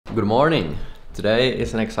Good morning. Today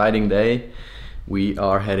is an exciting day. We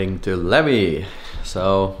are heading to Levi.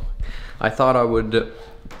 So I thought I would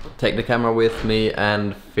take the camera with me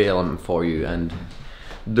and film for you and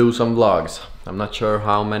do some vlogs. I'm not sure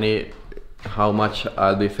how much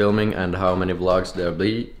I'll be filming and how many vlogs there'll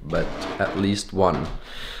be, but at least one,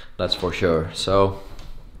 that's for sure. So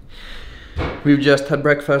we've just had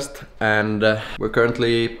breakfast and we're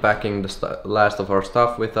currently packing the last of our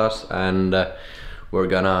stuff with us, and we're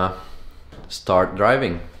gonna start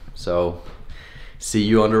driving. So see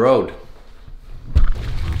you on the road.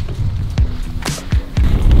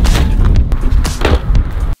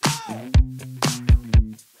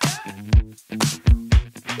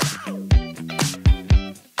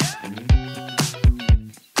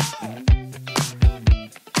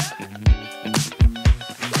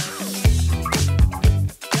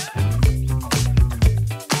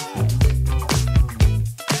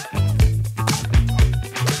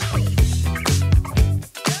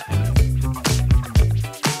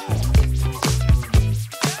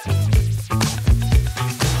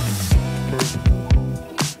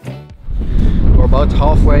 About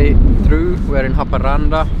halfway through, we're in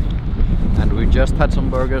Haparanda and we just had some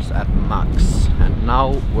burgers at Max, and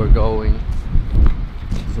now we're going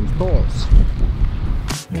to some stores.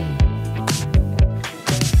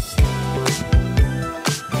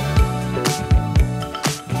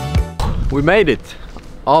 We made it!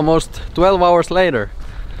 Almost 12 hours later,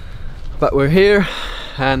 but we're here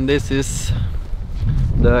and this is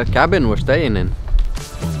the cabin we're staying in.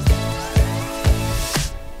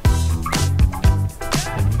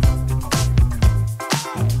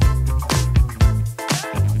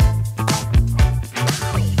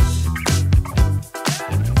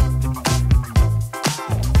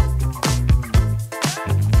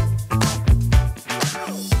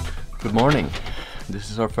 Good morning.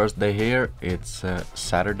 This is our first day here. It's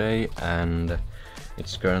Saturday and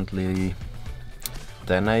it's currently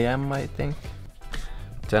 10 AM I think.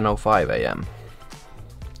 10:05 AM.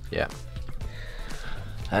 Yeah.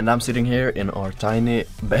 And I'm sitting here in our tiny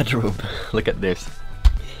bedroom. Look at this.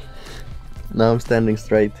 Now I'm standing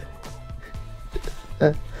straight.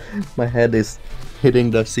 My head is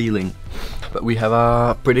hitting the ceiling. But we have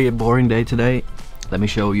a pretty boring day today. Let me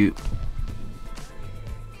show you.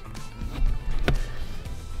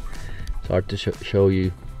 Hard to show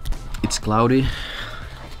you. It's cloudy,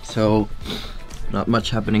 so not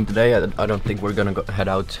much happening today. I don't think we're gonna head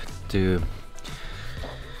out to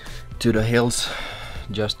the hills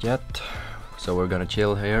just yet, so we're gonna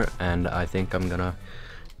chill here, and I think I'm gonna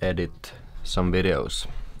edit some videos.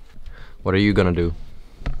 What are you gonna do?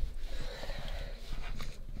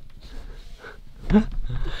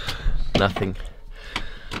 Nothing,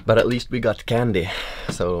 but at least we got candy,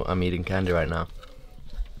 so I'm eating candy right now.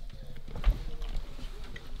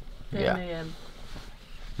 10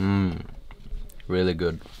 AM. Really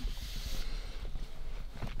good.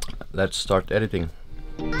 Let's start editing.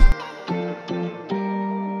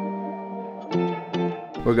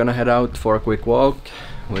 We're gonna head out for a quick walk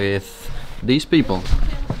with these people.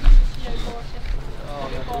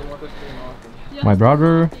 My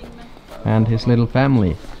brother and his little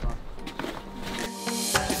family.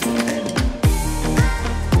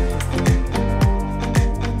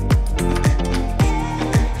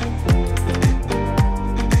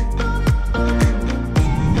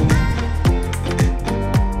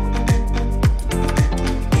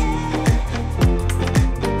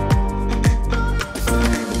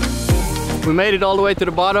 We made it all the way to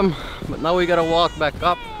the bottom, but now we gotta walk back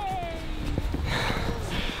up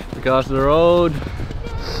because the road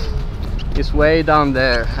is way down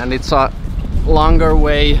there and it's a longer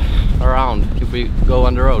way around if we go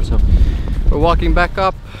on the road. So we're walking back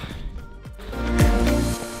up.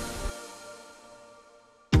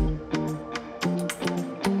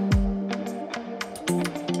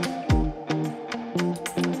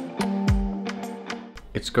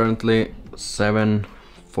 It's currently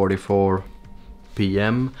 7:44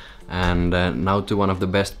 PM and now to one of the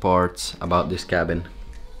best parts about this cabin.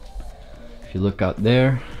 If you look out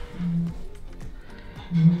there,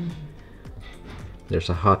 there's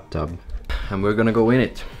a hot tub and we're gonna go in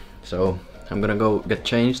it. So I'm gonna go get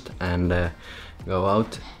changed and go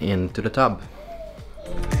out into the tub.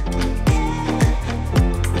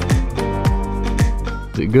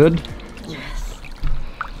 Is it good? Yes.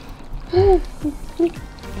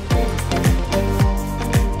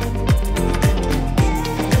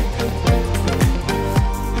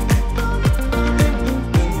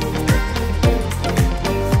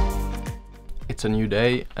 It's a new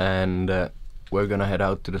day and we're gonna head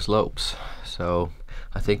out to the slopes. So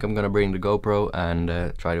I think I'm gonna bring the GoPro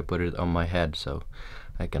and try to put it on my head, so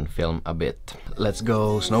I can film a bit. Let's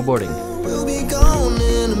go snowboarding. We'll be gone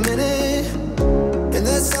in a minute, and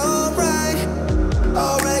that's alright.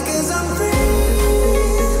 Alright, 'cause I'm free.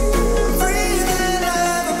 I'm freer than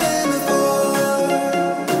I've ever been before.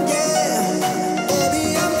 Yeah, baby,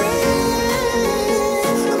 I'm free.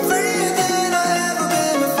 I'm freer than I've ever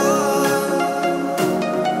been before.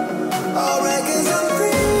 Alright, 'cause I'm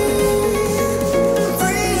free. I'm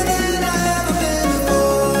freer than I've ever been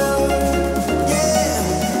before. Yeah,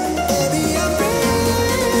 baby, I'm free.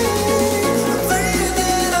 I'm freer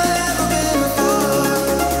than I've ever been before.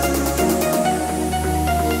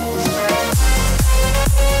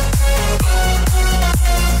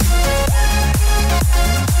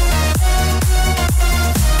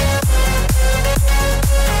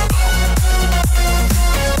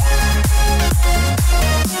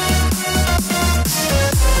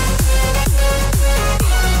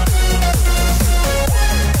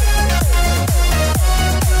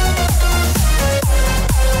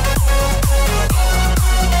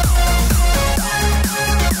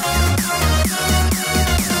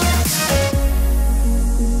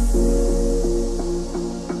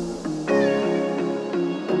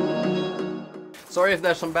 Sorry if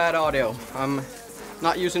there's some bad audio. I'm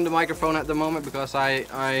not using the microphone at the moment because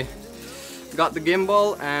I got the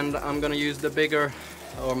gimbal and I'm gonna use the bigger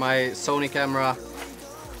or my Sony camera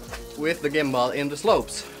with the gimbal in the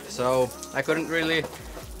slopes. So I couldn't really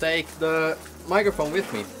take the microphone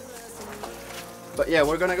with me. But yeah,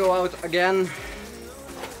 we're gonna go out again.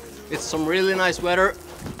 It's some really nice weather,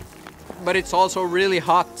 but it's also really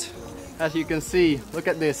hot, as you can see. Look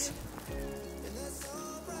at this.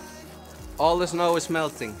 All the snow is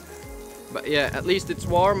melting. But yeah, at least it's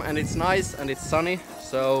warm and it's nice and it's sunny,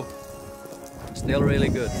 so still really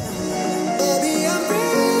good. Baby, I'm free.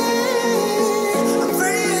 I'm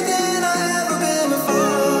freer than I've ever been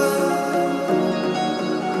before.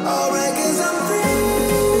 Alright, 'cause I'm free.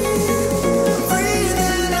 I'm freer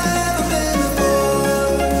than I've ever been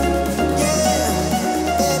before. Yeah,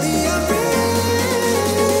 baby, I'm free.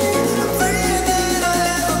 I'm freer than I've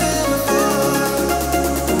ever been before.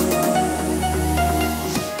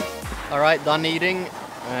 Alright, done eating,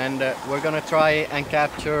 and we're gonna try and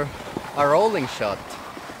capture a rolling shot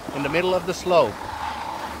in the middle of the slope.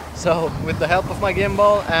 So with the help of my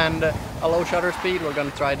gimbal and a low shutter speed, we're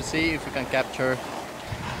gonna try to see if we can capture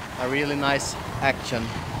a really nice action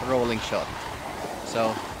rolling shot.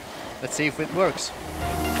 So let's see if it works.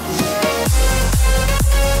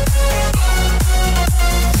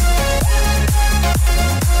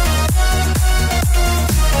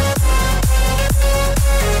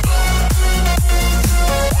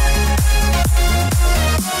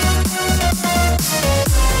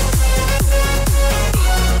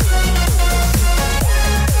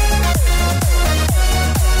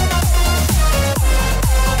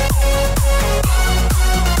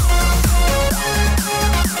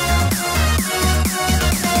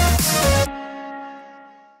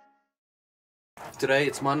 Today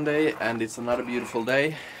it's Monday and it's another beautiful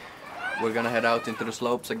day. We're gonna head out into the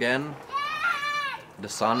slopes again. The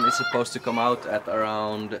sun is supposed to come out at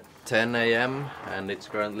around 10 AM and it's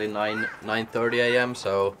currently 9:30 AM,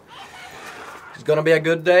 so it's gonna be a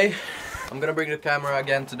good day. I'm gonna bring the camera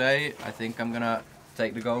again today. I think I'm gonna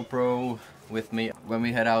take the GoPro with me when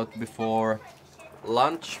we head out before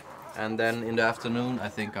lunch, and then in the afternoon I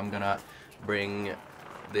think I'm gonna bring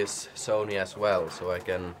this Sony as well, so I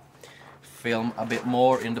can film a bit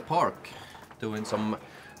more in the park, doing some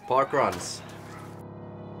park runs.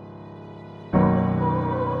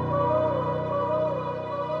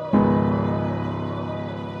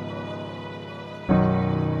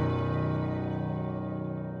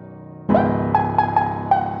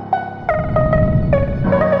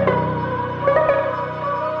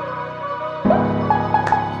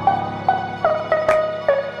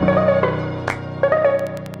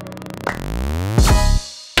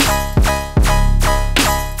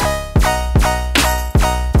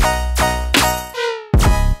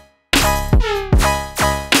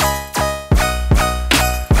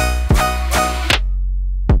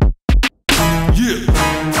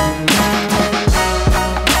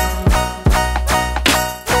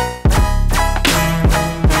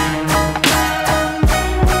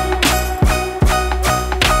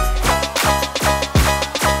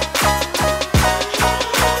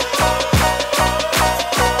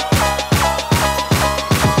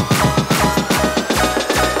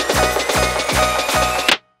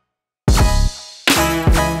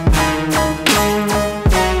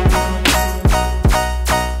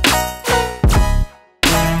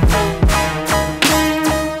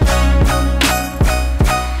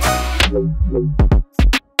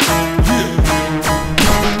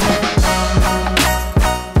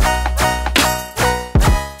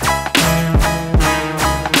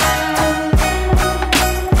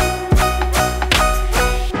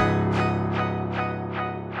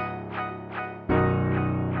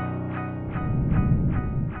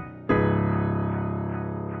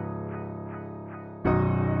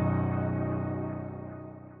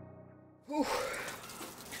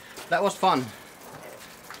 that was fun.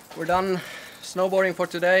 We're done snowboarding for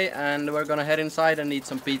today and we're gonna head inside and eat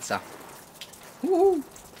some pizza. Woohoo!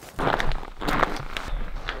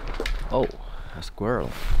 Oh, a squirrel.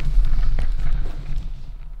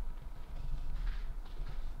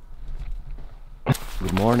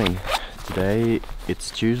 Good morning. Today it's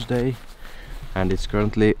Tuesday and it's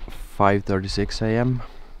currently 5:36 a.m.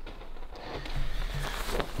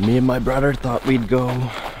 Me and my brother thought we'd go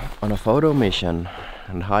on a photo mission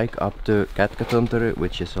and hike up to Kätkätunturi,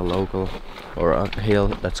 which is a local or a hill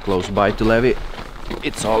that's close by to Levi.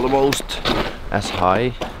 It's almost as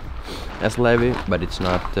high as Levi, but it's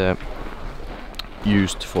not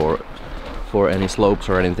used for any slopes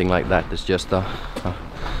or anything like that. It's just a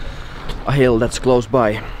hill that's close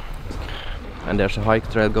by, and there's a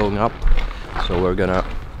hike trail going up, so we're gonna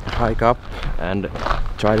hike up and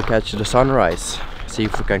try to catch the sunrise, see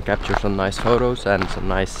if we can capture some nice photos and some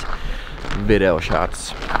nice video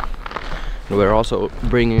shots. And we're also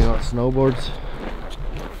bringing our snowboards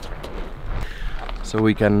so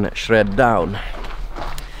we can shred down.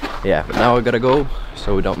 Yeah, but now we gotta go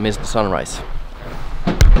so we don't miss the sunrise.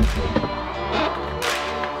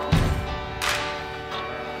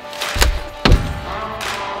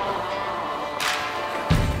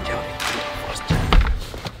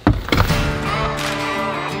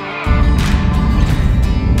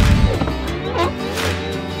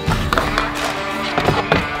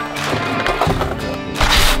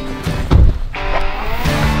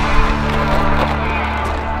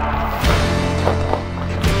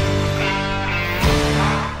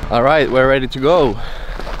 All right, we're ready to go.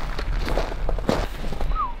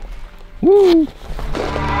 Woo!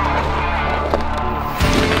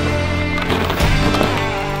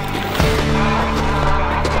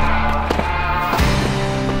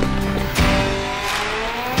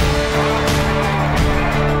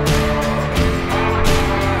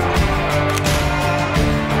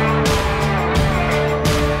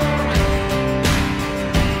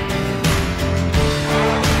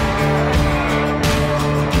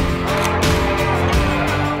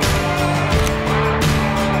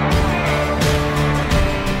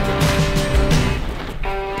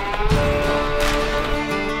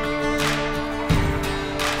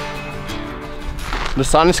 The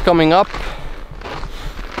sun is coming up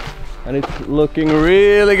and it's looking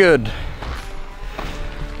really good.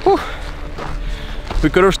 Whew. We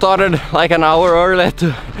could have started like an hour earlier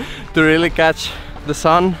to really catch the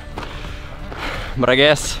sun, but I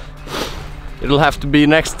guess it'll have to be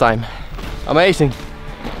next time. Amazing.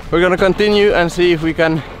 We're gonna continue and see if we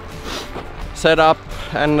can set up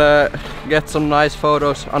and get some nice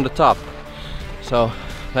photos on the top. So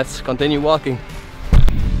let's continue walking.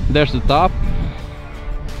 There's the top.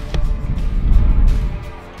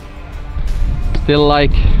 Still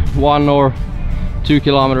like 1 or 2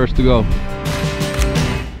 kilometers to go.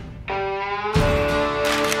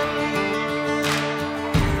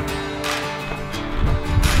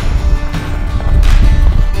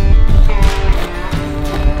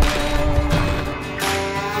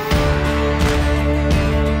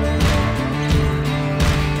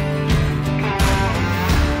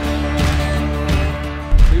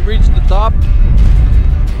 We've reached the top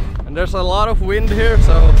and there's a lot of wind here,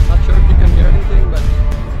 so not sure if you can hear anything, but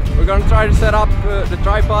we're gonna try to set up the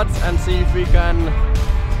tripods and see if we can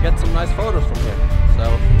get some nice photos from here.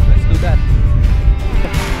 So let's do that.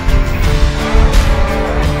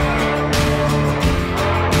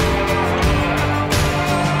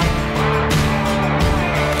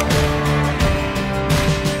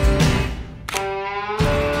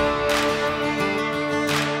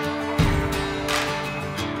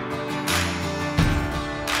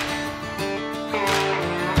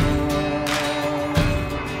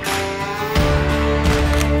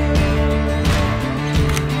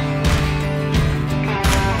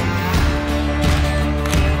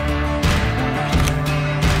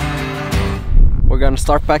 We're gonna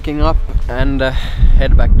start packing up and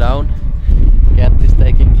head back down. Kat is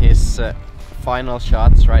taking his final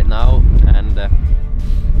shots right now, and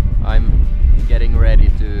I'm getting ready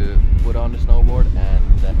to put on the snowboard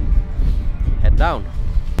and head down.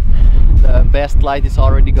 The best light is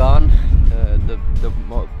already gone,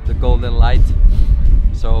 the golden light,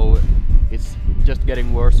 so it's just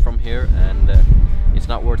getting worse from here, and it's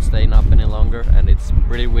not worth staying up any longer, and it's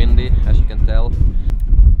pretty windy, as you can tell,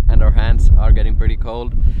 and our hands are getting pretty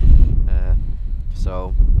cold,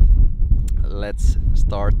 so let's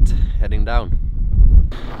start heading down.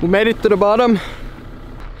 We made it to the bottom.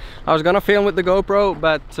 I was gonna film with the GoPro,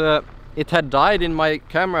 but it had died in my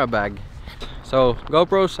camera bag, so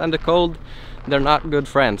GoPros and the cold, they're not good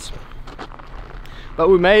friends. But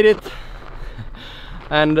we made it.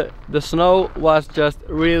 and the snow was just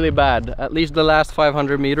really bad, at least the last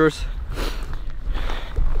 500 meters.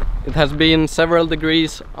 It has been several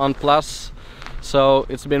degrees on plus, so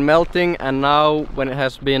it's been melting, and now when it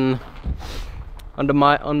has been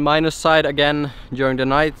on minus side again during the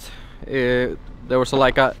night, there was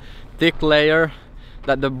like a thick layer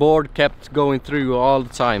that the board kept going through all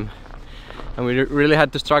the time, and we really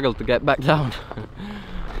had to struggle to get back down.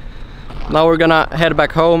 Now we're gonna head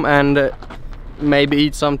back home and maybe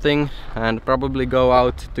eat something, and probably go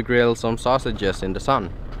out to grill some sausages in the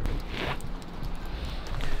sun.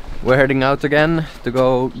 We're heading out again to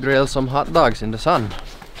go grill some hot dogs in the sun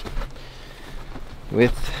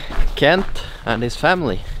with Kent and his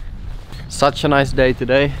family. Such a nice day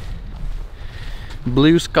today.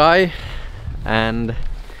 Blue sky and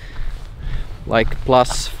like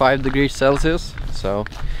plus 5 degrees Celsius, so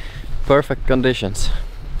perfect conditions.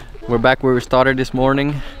 We're back where we started this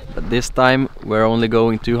morning, but this time we're only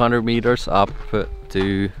going 200 meters up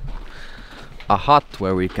to a hut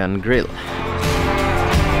where we can grill.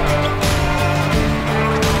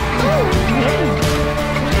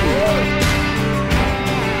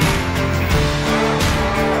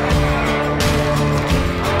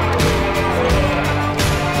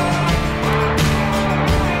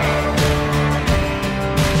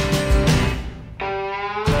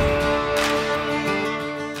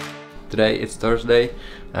 Today it's Thursday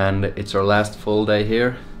and it's our last full day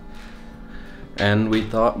here, and we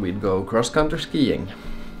thought we'd go cross-country skiing.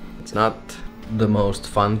 It's not the most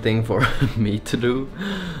fun thing for me to do,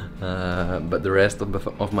 but the rest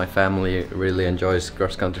of my family really enjoys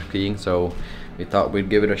cross-country skiing, so we thought we'd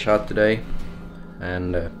give it a shot today.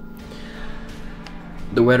 And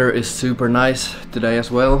the weather is super nice today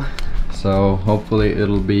as well, so hopefully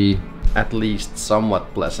it'll be at least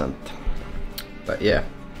somewhat pleasant. But yeah,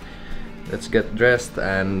 let's get dressed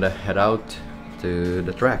and head out to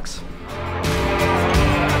the tracks.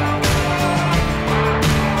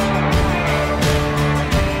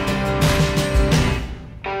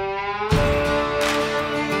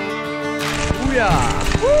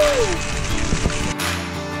 Booyah! Woo!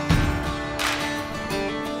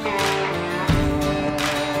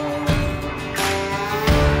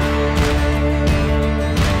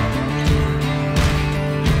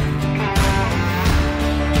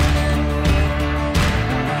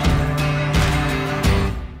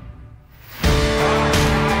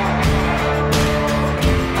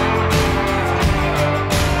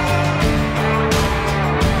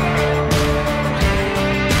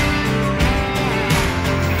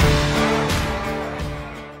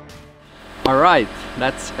 Alright,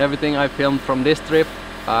 that's everything I filmed from this trip.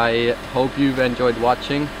 I hope you've enjoyed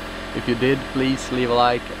watching. If you did, please leave a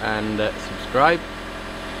like and subscribe.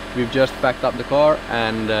 We've just packed up the car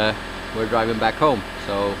and we're driving back home,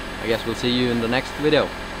 so I guess we'll see you in the next video.